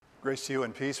Grace to you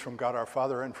and peace from God our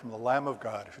Father and from the Lamb of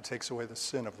God who takes away the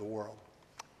sin of the world.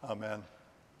 Amen.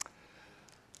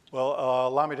 Well,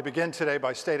 allow me to begin today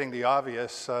by stating the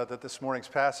obvious, that this morning's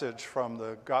passage from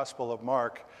the Gospel of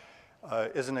Mark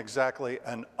isn't exactly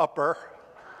an upper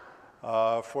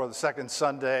for the second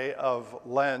Sunday of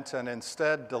Lent, and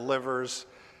instead delivers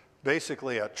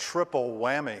basically a triple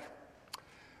whammy,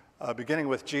 beginning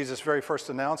with Jesus' very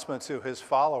first announcement to his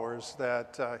followers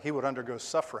that he would undergo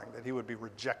suffering, that he would be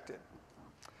rejected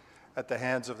at the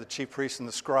hands of the chief priests and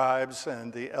the scribes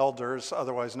and the elders,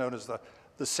 otherwise known as the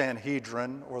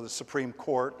Sanhedrin, or the Supreme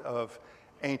Court of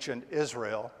ancient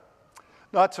Israel.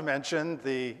 Not to mention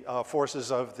the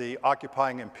forces of the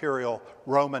occupying imperial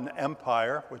Roman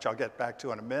Empire, which I'll get back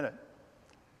to in a minute.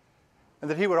 And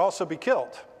that he would also be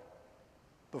killed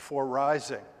before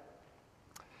rising.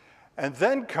 And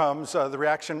then comes the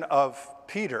reaction of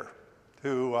Peter,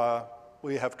 who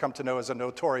we have come to know as a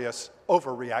notorious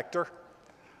overreactor,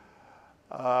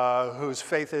 whose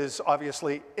faith is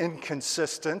obviously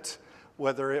inconsistent,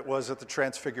 whether it was at the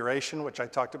Transfiguration, which I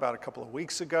talked about a couple of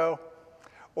weeks ago,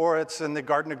 or it's in the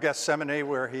Garden of Gethsemane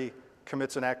where he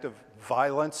commits an act of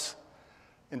violence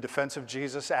in defense of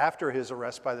Jesus after his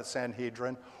arrest by the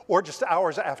Sanhedrin, or just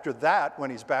hours after that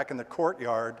when he's back in the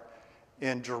courtyard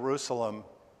in Jerusalem,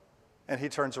 and he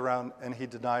turns around and he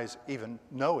denies even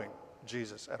knowing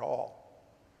Jesus at all.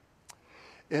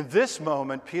 In this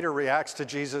moment, Peter reacts to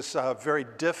Jesus' very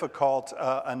difficult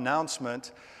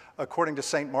announcement, according to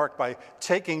St. Mark, by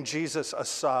taking Jesus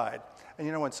aside. And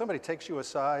you know, when somebody takes you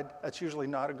aside, that's usually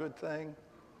not a good thing.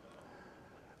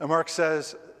 And Mark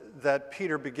says that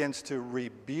Peter begins to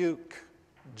rebuke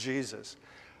Jesus.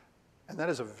 And that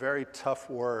is a very tough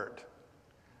word.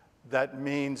 That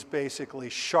means basically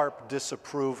sharp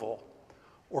disapproval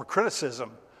or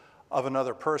criticism of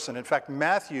another person. In fact,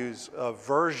 Matthew's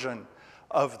version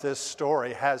of this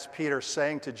story has Peter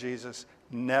saying to Jesus,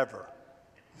 "Never.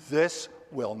 This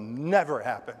will never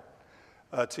happen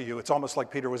to you." It's almost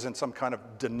like Peter was in some kind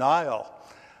of denial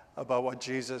about what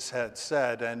Jesus had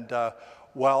said. And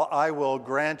while I will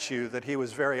grant you that he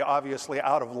was very obviously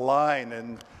out of line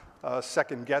and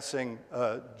second-guessing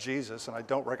Jesus, and I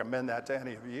don't recommend that to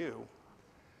any of you,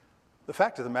 the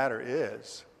fact of the matter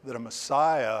is that a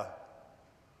Messiah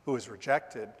who is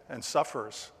rejected and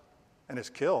suffers and is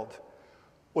killed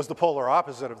was the polar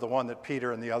opposite of the one that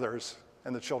Peter and the others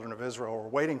and the children of Israel were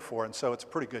waiting for. And so it's a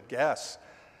pretty good guess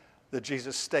that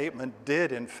Jesus' statement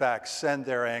did, in fact, send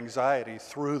their anxiety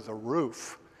through the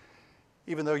roof,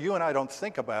 even though you and I don't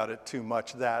think about it too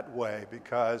much that way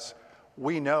because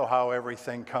we know how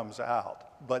everything comes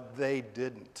out, but they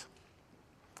didn't.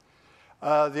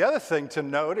 The other thing to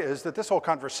note is that this whole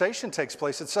conversation takes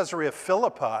place at Caesarea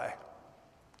Philippi.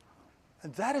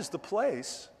 And that is the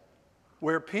place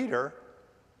where Peter,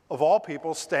 of all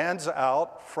people, stands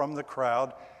out from the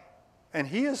crowd. And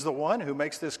he is the one who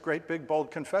makes this great, big,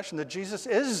 bold confession that Jesus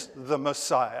is the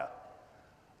Messiah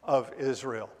of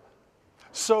Israel.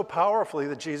 So powerfully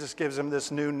that Jesus gives him this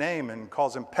new name and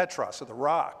calls him Petros, or the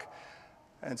rock,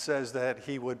 and says that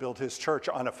he would build his church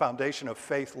on a foundation of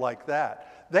faith like that.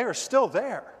 They are still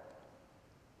there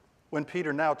when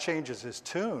Peter now changes his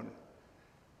tune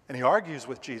and he argues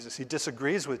with Jesus. He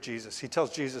disagrees with Jesus. He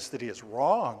tells Jesus that he is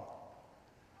wrong,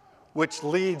 which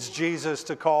leads Jesus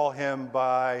to call him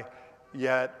by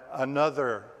yet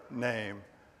another name,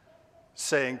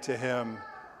 saying to him,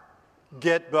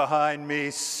 "Get behind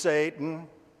me, Satan."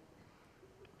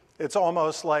 It's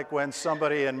almost like when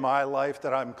somebody in my life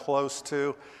that I'm close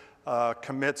to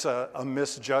commits a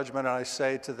misjudgment, and I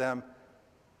say to them,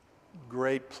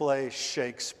 "Great play,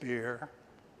 Shakespeare."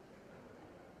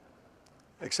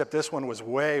 Except this one was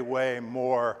way, way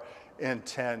more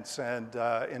intense. And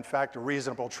in fact, a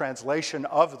reasonable translation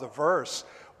of the verse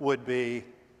would be,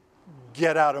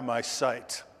 "Get out of my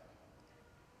sight."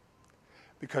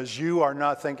 Because you are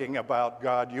not thinking about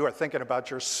God, you are thinking about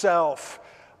yourself,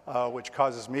 which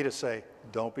causes me to say,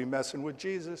 don't be messing with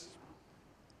Jesus.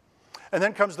 And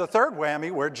then comes the third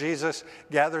whammy where Jesus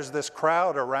gathers this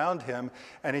crowd around him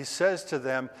and he says to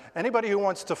them, anybody who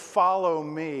wants to follow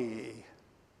me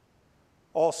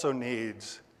also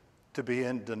needs to be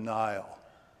in denial.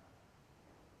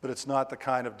 But it's not the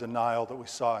kind of denial that we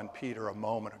saw in Peter a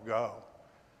moment ago.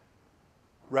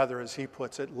 Rather, as he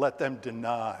puts it, let them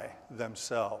deny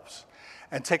themselves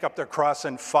and take up their cross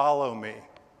and follow me.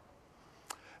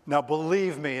 Now,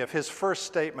 believe me, if his first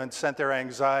statement sent their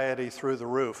anxiety through the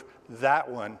roof, that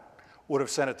one would have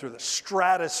sent it through the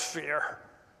stratosphere.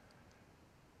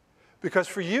 Because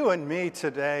for you and me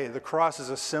today, the cross is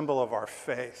a symbol of our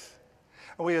faith.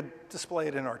 And we display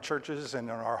it in our churches and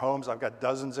in our homes. I've got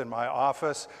dozens in my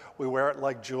office. We wear it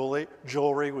like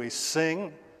jewelry. We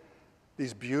sing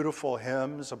these beautiful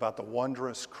hymns about the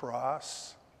wondrous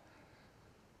cross.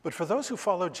 But for those who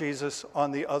follow Jesus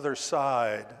on the other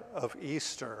side of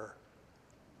Easter,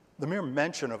 the mere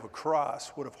mention of a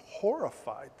cross would have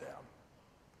horrified them.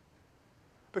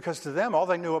 Because to them, all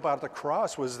they knew about the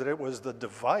cross was that it was the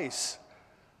device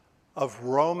of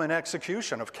Roman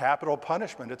execution, of capital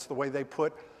punishment. It's the way they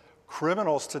put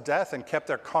criminals to death and kept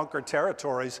their conquered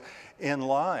territories in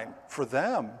line. For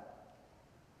them,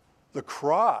 the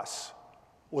cross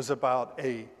was about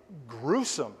a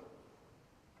gruesome,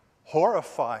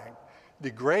 horrifying,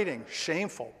 degrading,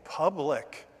 shameful,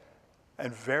 public,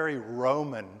 and very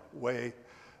Roman way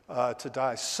to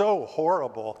die. So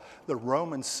horrible, the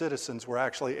Roman citizens were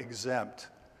actually exempt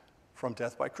from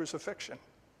death by crucifixion.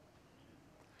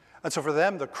 And so for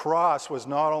them, the cross was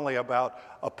not only about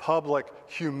a public,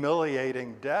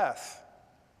 humiliating death.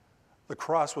 The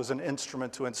cross was an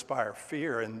instrument to inspire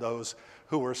fear in those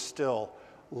who were still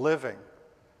living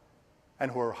and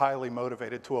who were highly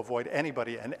motivated to avoid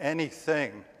anybody and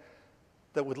anything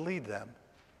that would lead them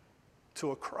to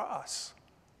a cross.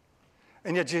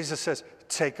 And yet Jesus says,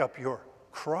 take up your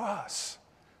cross.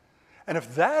 And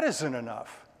if that isn't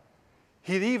enough,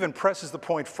 he even presses the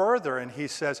point further and he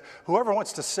says, whoever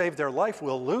wants to save their life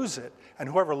will lose it. And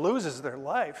whoever loses their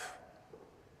life,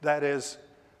 that is,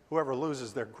 whoever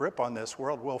loses their grip on this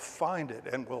world, will find it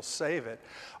and will save it.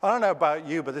 I don't know about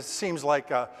you, but this seems like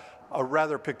a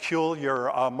rather peculiar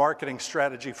marketing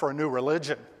strategy for a new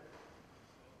religion.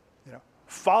 You know,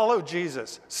 follow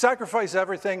Jesus, sacrifice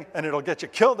everything, and it'll get you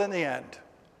killed in the end.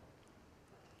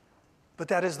 But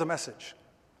that is the message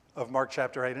of Mark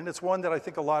chapter 8, and it's one that I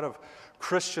think a lot of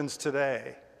Christians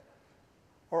today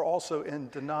are also in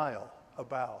denial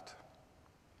about.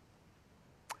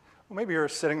 Well, maybe you're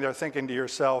sitting there thinking to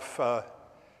yourself,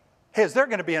 hey, is there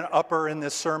going to be an upper in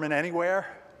this sermon anywhere?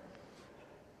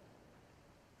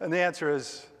 And the answer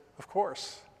is, of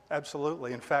course,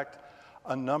 absolutely. In fact,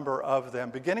 a number of them,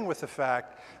 beginning with the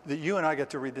fact that you and I get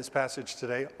to read this passage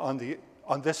today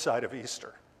on this side of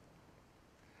Easter.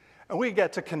 And we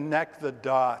get to connect the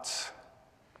dots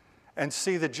and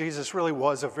see that Jesus really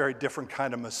was a very different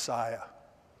kind of Messiah.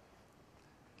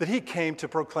 That he came to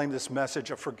proclaim this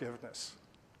message of forgiveness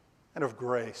and of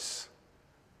grace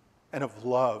and of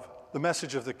love, the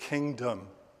message of the kingdom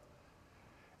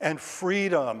and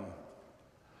freedom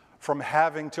from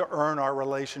having to earn our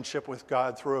relationship with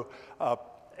God through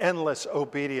endless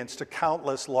obedience to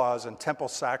countless laws and temple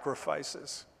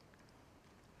sacrifices.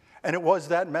 And it was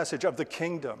that message of the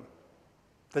kingdom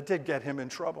that did get him in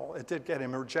trouble. It did get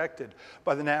him rejected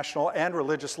by the national and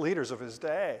religious leaders of his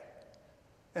day.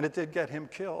 And it did get him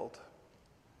killed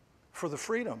for the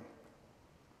freedom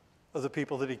of the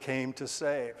people that he came to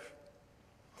save.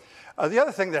 The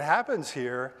other thing that happens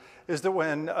here is that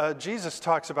when Jesus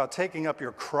talks about taking up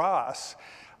your cross,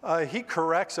 he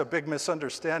corrects a big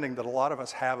misunderstanding that a lot of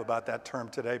us have about that term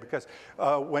today. Because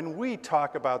when we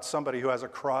talk about somebody who has a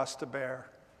cross to bear,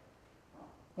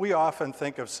 we often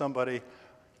think of somebody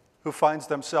who finds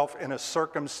themselves in a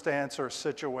circumstance or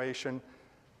situation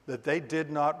that they did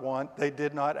not want, they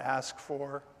did not ask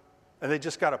for, and they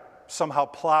just got to somehow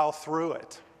plow through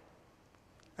it.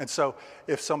 And so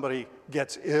if somebody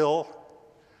gets ill,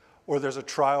 or there's a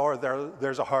trial, or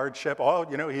there's a hardship, oh,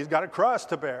 you know, he's got a cross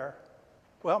to bear.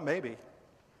 Well, maybe,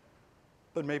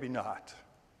 but maybe not.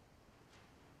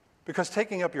 Because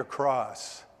taking up your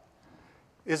cross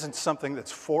isn't something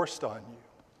that's forced on you.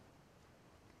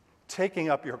 Taking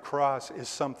up your cross is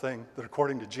something that,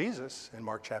 according to Jesus in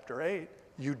Mark chapter 8,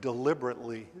 you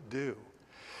deliberately do.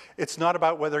 It's not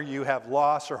about whether you have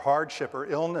loss or hardship or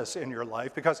illness in your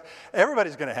life, because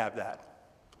everybody's going to have that,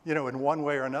 you know, in one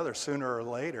way or another, sooner or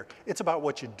later. It's about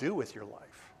what you do with your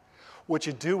life, what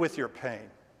you do with your pain,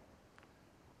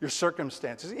 your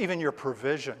circumstances, even your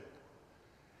provision,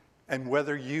 and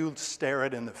whether you stare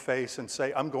it in the face and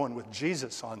say, I'm going with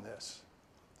Jesus on this,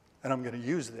 and I'm going to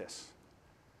use this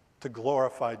to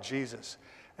glorify Jesus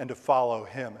and to follow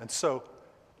him. And so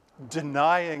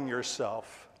denying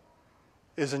yourself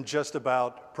isn't just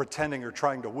about pretending or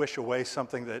trying to wish away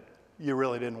something that you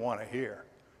really didn't want to hear.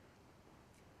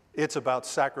 It's about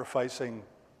sacrificing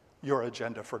your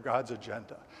agenda for God's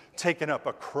agenda. Taking up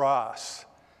a cross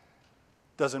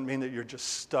doesn't mean that you're just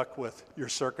stuck with your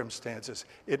circumstances.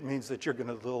 It means that you're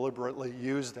going to deliberately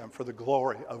use them for the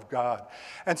glory of God.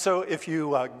 And so if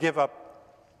you give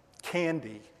up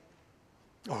candy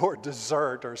or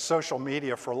dessert or social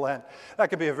media for Lent, that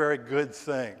could be a very good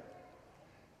thing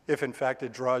if in fact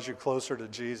it draws you closer to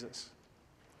Jesus.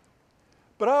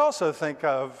 But I also think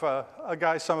of a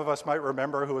guy some of us might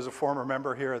remember who was a former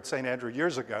member here at St. Andrew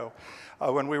years ago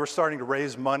when we were starting to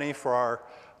raise money for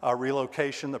our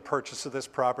relocation, the purchase of this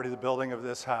property, the building of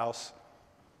this house.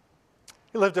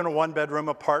 He lived in a one-bedroom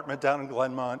apartment down in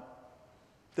Glenmont,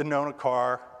 didn't own a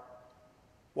car,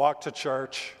 walked to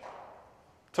church,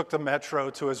 took the metro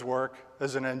to his work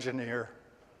as an engineer.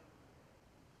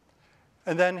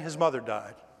 And then his mother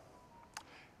died,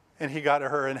 and he got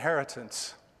her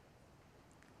inheritance.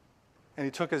 And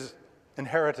he took his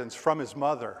inheritance from his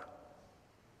mother,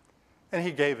 and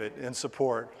he gave it in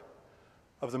support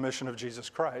of the mission of Jesus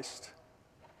Christ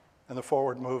and the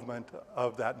forward movement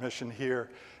of that mission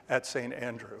here at St.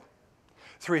 Andrew.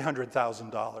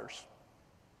 $300,000.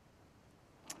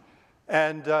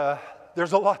 And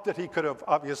there's a lot that he could have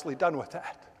obviously done with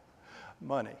that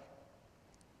money.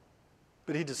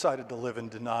 But he decided to live in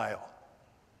denial.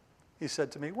 He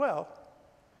said to me, well,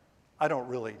 I don't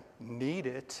really need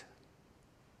it.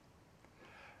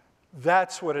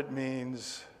 That's what it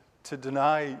means to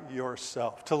deny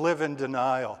yourself, to live in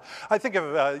denial. I think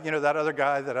of, that other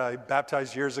guy that I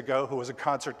baptized years ago who was a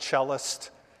concert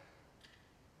cellist.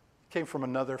 He came from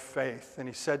another faith, and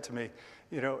he said to me,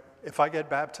 if I get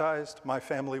baptized, my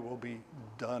family will be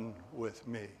done with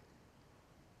me.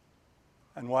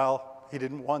 And while he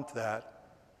didn't want that,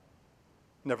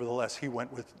 nevertheless, he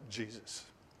went with Jesus.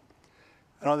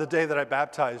 And on the day that I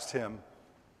baptized him,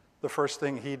 the first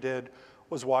thing he did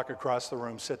was walk across the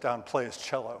room, sit down, play his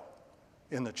cello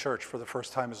in the church for the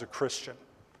first time as a Christian.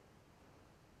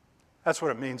 That's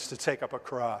what it means to take up a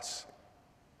cross.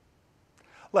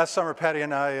 Last summer, Patty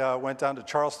and I went down to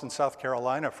Charleston, South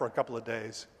Carolina for a couple of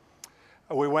days.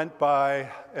 We went by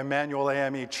Emmanuel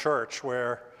AME Church,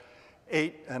 where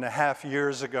 8.5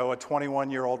 years ago, a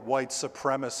 21-year-old white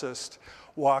supremacist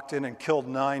walked in and killed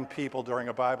 9 people during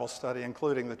a Bible study,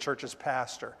 including the church's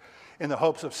pastor, in the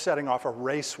hopes of setting off a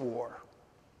race war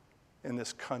in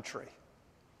this country.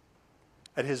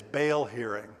 At his bail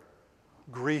hearing,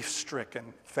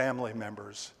 grief-stricken family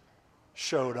members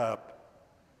showed up,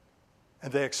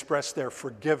 and they expressed their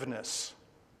forgiveness,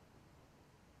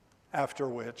 after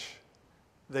which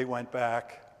they went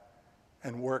back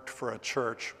and worked for a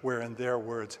church where, in their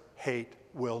words, hate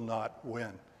will not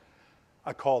win.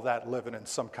 I call that living in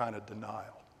some kind of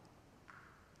denial.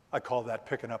 I call that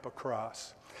picking up a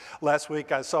cross. Last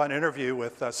week, I saw an interview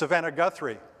with Savannah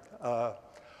Guthrie,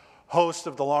 host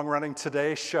of the long-running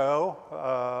Today Show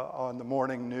on the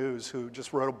morning news, who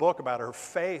just wrote a book about her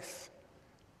faith.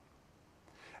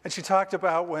 And she talked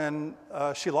about when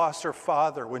she lost her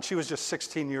father when she was just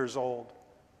 16 years old,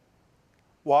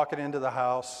 walking into the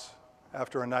house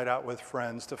after a night out with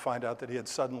friends to find out that he had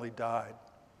suddenly died.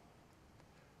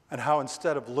 And how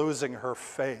instead of losing her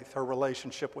faith, her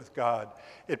relationship with God,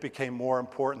 it became more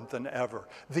important than ever.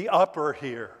 The upper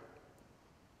here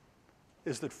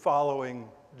is that following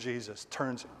Jesus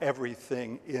turns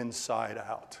everything inside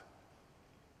out.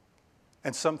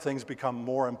 And some things become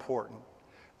more important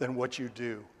than what you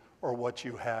do or what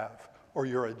you have or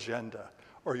your agenda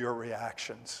or your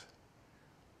reactions.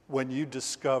 When you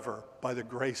discover, by the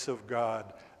grace of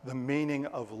God, the meaning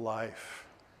of life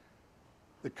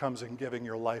that comes in giving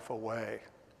your life away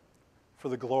for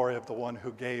the glory of the one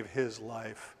who gave his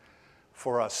life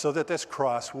for us, so that this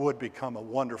cross would become a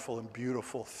wonderful and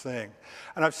beautiful thing.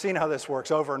 And I've seen how this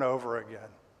works over and over again.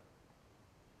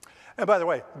 And by the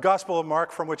way, the Gospel of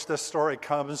Mark, from which this story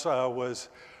comes, was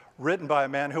written by a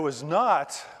man who was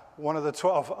not one of the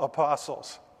 12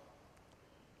 apostles.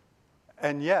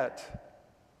 And yet,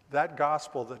 that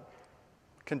gospel that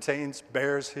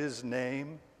bears his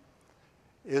name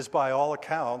is, by all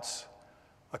accounts,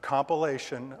 a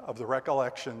compilation of the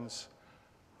recollections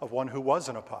of one who was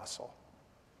an apostle.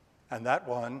 And that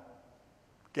one,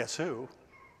 guess who?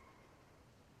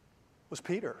 Was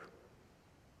Peter.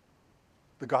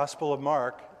 The Gospel of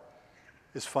Mark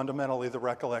is fundamentally the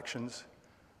recollections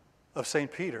of St.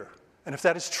 Peter. And if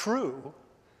that is true,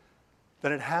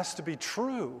 then it has to be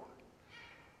true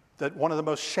that one of the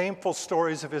most shameful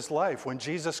stories of his life, when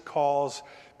Jesus calls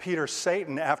Peter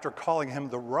Satan after calling him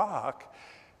the rock,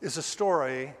 is a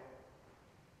story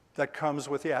that comes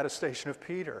with the attestation of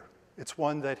Peter. It's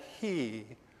one that he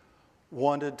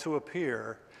wanted to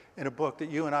appear in a book that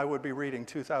you and I would be reading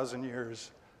 2,000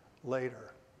 years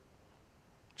later,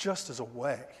 just as a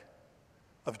way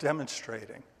of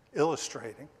demonstrating,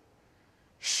 illustrating,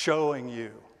 showing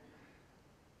you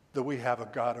that we have a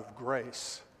God of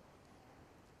grace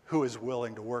who is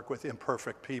willing to work with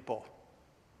imperfect people,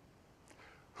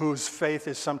 whose faith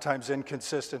is sometimes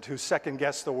inconsistent, who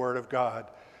second-guess the Word of God,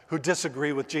 who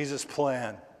disagree with Jesus'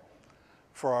 plan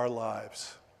for our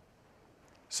lives,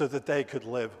 so that they could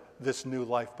live this new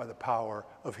life by the power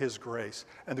of his grace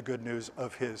and the good news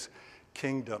of his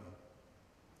kingdom.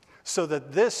 So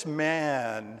that this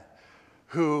man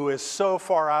who is so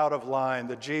far out of line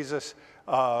that Jesus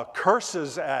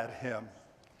curses at him,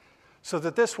 so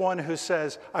that this one who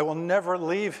says, I will never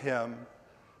leave him,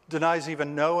 denies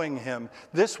even knowing him,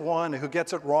 this one who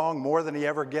gets it wrong more than he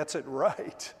ever gets it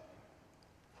right,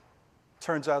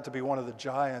 turns out to be one of the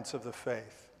giants of the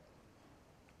faith.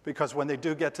 Because when they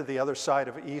do get to the other side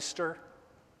of Easter,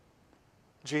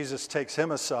 Jesus takes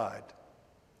him aside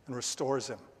and restores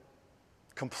him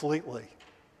completely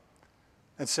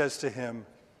and says to him,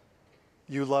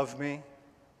 you love me?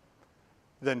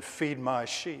 Then feed my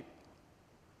sheep.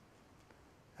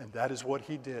 And that is what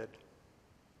he did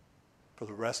for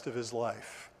the rest of his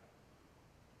life.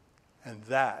 And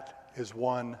that is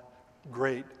one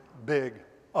great big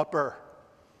upper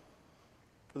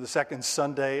for the second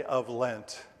Sunday of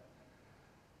Lent,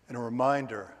 and a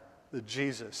reminder that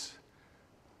Jesus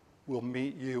will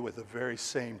meet you with the very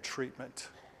same treatment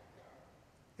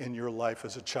in your life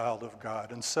as a child of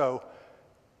God. And so,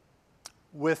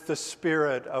 with the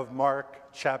spirit of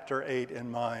Mark chapter 8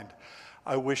 in mind,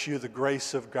 I wish you the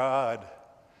grace of God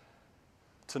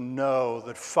to know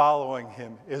that following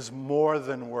him is more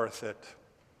than worth it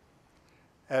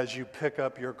as you pick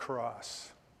up your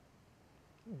cross.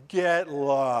 Get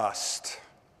lost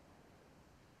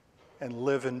and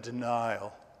live in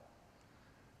denial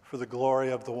for the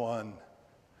glory of the one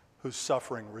whose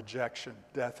suffering, rejection,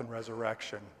 death, and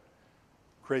resurrection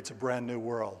creates a brand new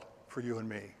world for you and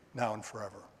me, now and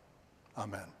forever.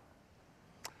 Amen.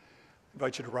 I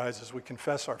invite you to rise as we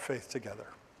confess our faith together.